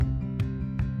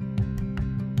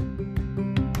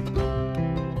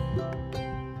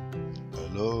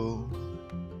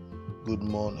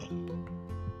morning.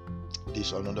 This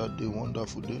is another day,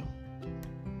 wonderful day,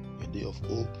 a day of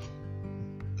hope,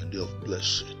 a day of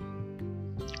blessing.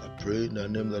 I pray in the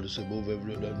name that is above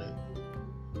every other name.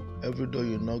 Every door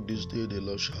you knock this day, the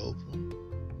Lord shall open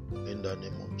in the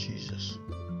name of Jesus.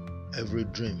 Every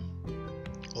dream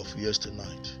of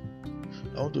yesternight,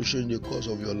 I want to change the course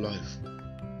of your life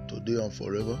today and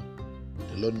forever.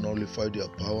 The Lord nullify their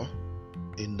power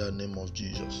in the name of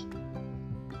Jesus.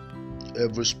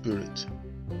 Every spirit,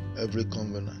 every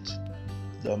covenant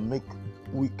that make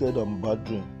wicked and bad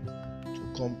dream to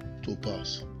come to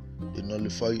pass, they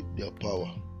nullify their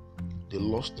power. They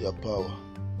lost their power.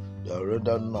 They are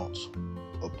rendered not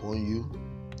upon you,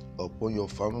 upon your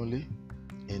family,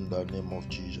 in the name of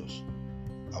Jesus.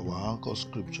 Our anchor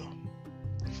scripture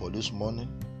for this morning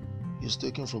is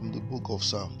taken from the book of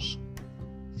Psalms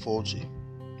 40,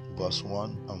 verse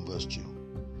 1 and verse 2.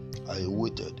 I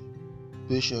waited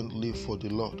patiently for the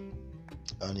Lord,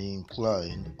 and he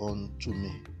inclined unto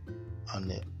me,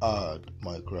 and he heard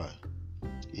my cry.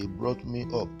 He brought me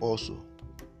up also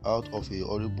out of a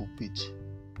horrible pit,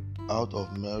 out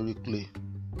of miry clay,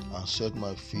 and set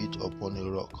my feet upon a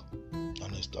rock,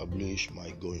 and established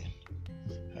my going.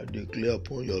 I declare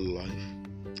upon your life,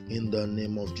 in the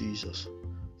name of Jesus,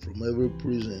 from every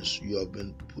prison you have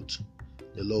been put,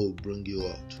 the Lord will bring you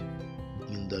out,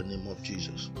 in the name of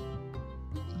Jesus.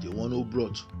 The one who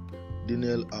brought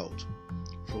Daniel out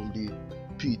from the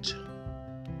pit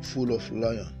full of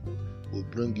lion will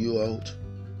bring you out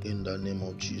in the name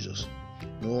of Jesus.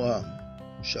 No harm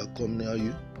shall come near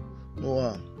you. No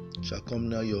harm shall come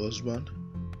near your husband.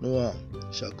 No harm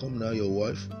shall come near your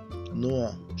wife. No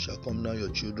harm shall come near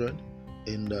your children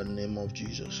in the name of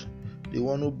Jesus. The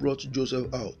one who brought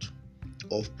Joseph out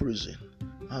of prison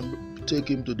and take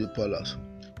him to the palace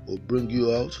will bring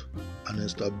you out and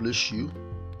establish you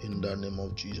in the name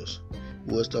of Jesus.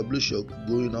 He will establish your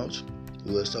going out. He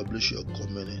will establish your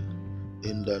coming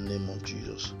in the name of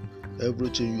Jesus.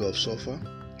 Everything you have suffered,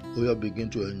 we will begin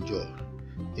to enjoy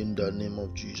in the name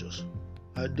of Jesus.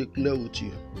 I declare with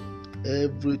you,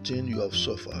 everything you have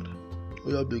suffered,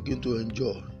 we will begin to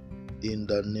enjoy in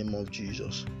the name of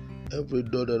Jesus. Every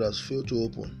door that has failed to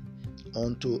open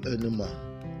unto any man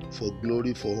for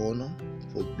glory, for honor,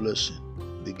 for blessing,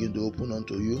 begin to open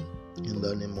unto you in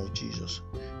the name of Jesus.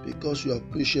 Because you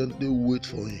have patiently waited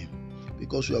for him,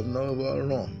 because you have never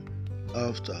run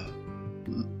after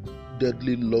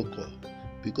deadly lucre,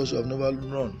 because you have never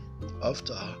run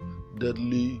after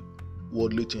deadly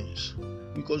worldly things,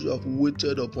 because you have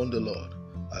waited upon the Lord,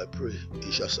 I pray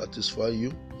he shall satisfy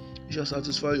you. He shall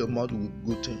satisfy your mouth with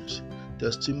good things.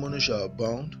 Testimony shall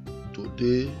abound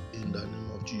today in the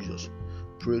name of Jesus.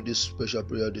 Pray this special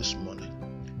prayer this morning.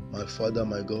 My Father,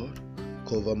 my God,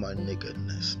 cover my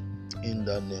nakedness in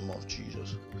the name of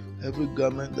Jesus. Every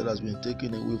garment that has been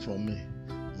taken away from me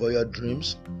via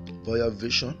dreams, via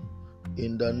vision,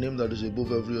 in the name that is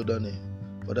above every other name,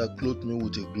 Father, clothe me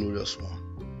with a glorious one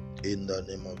in the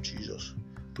name of Jesus.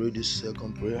 Pray this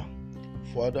second prayer.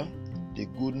 Father, the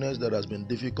goodness that has been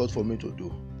difficult for me to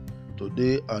do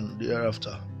today and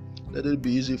thereafter, let it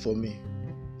be easy for me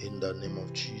in the name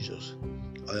of Jesus.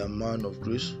 I am man of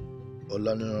grace,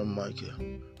 Olaniran Michael.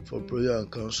 For prayer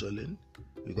and counseling,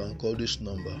 you can call this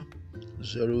number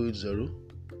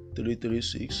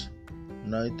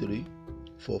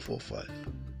 080-336-93445,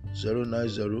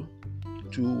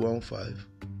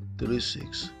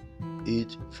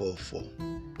 090-215-36844.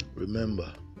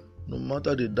 Remember, no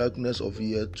matter the darkness of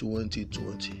year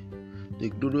 2020, the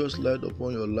glorious light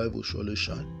upon your life will surely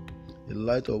shine. The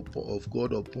light of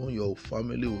God upon your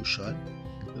family will shine.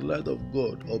 The light of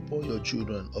God upon your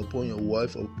children, upon your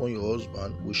wife, upon your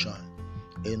husband will shine.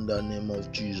 In the name of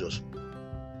Jesus.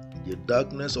 The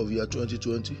darkness of year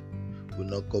 2020 will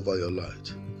not cover your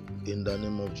light. In the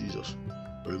name of Jesus.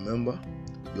 Remember,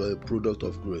 you are a product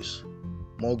of grace.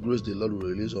 More grace the Lord will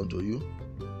release unto you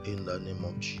in the name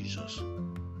of Jesus.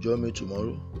 Join me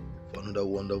tomorrow for another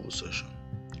wonderful session.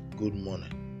 Good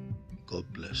morning. God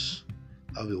bless.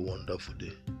 Have a wonderful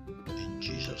day. In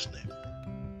Jesus' name.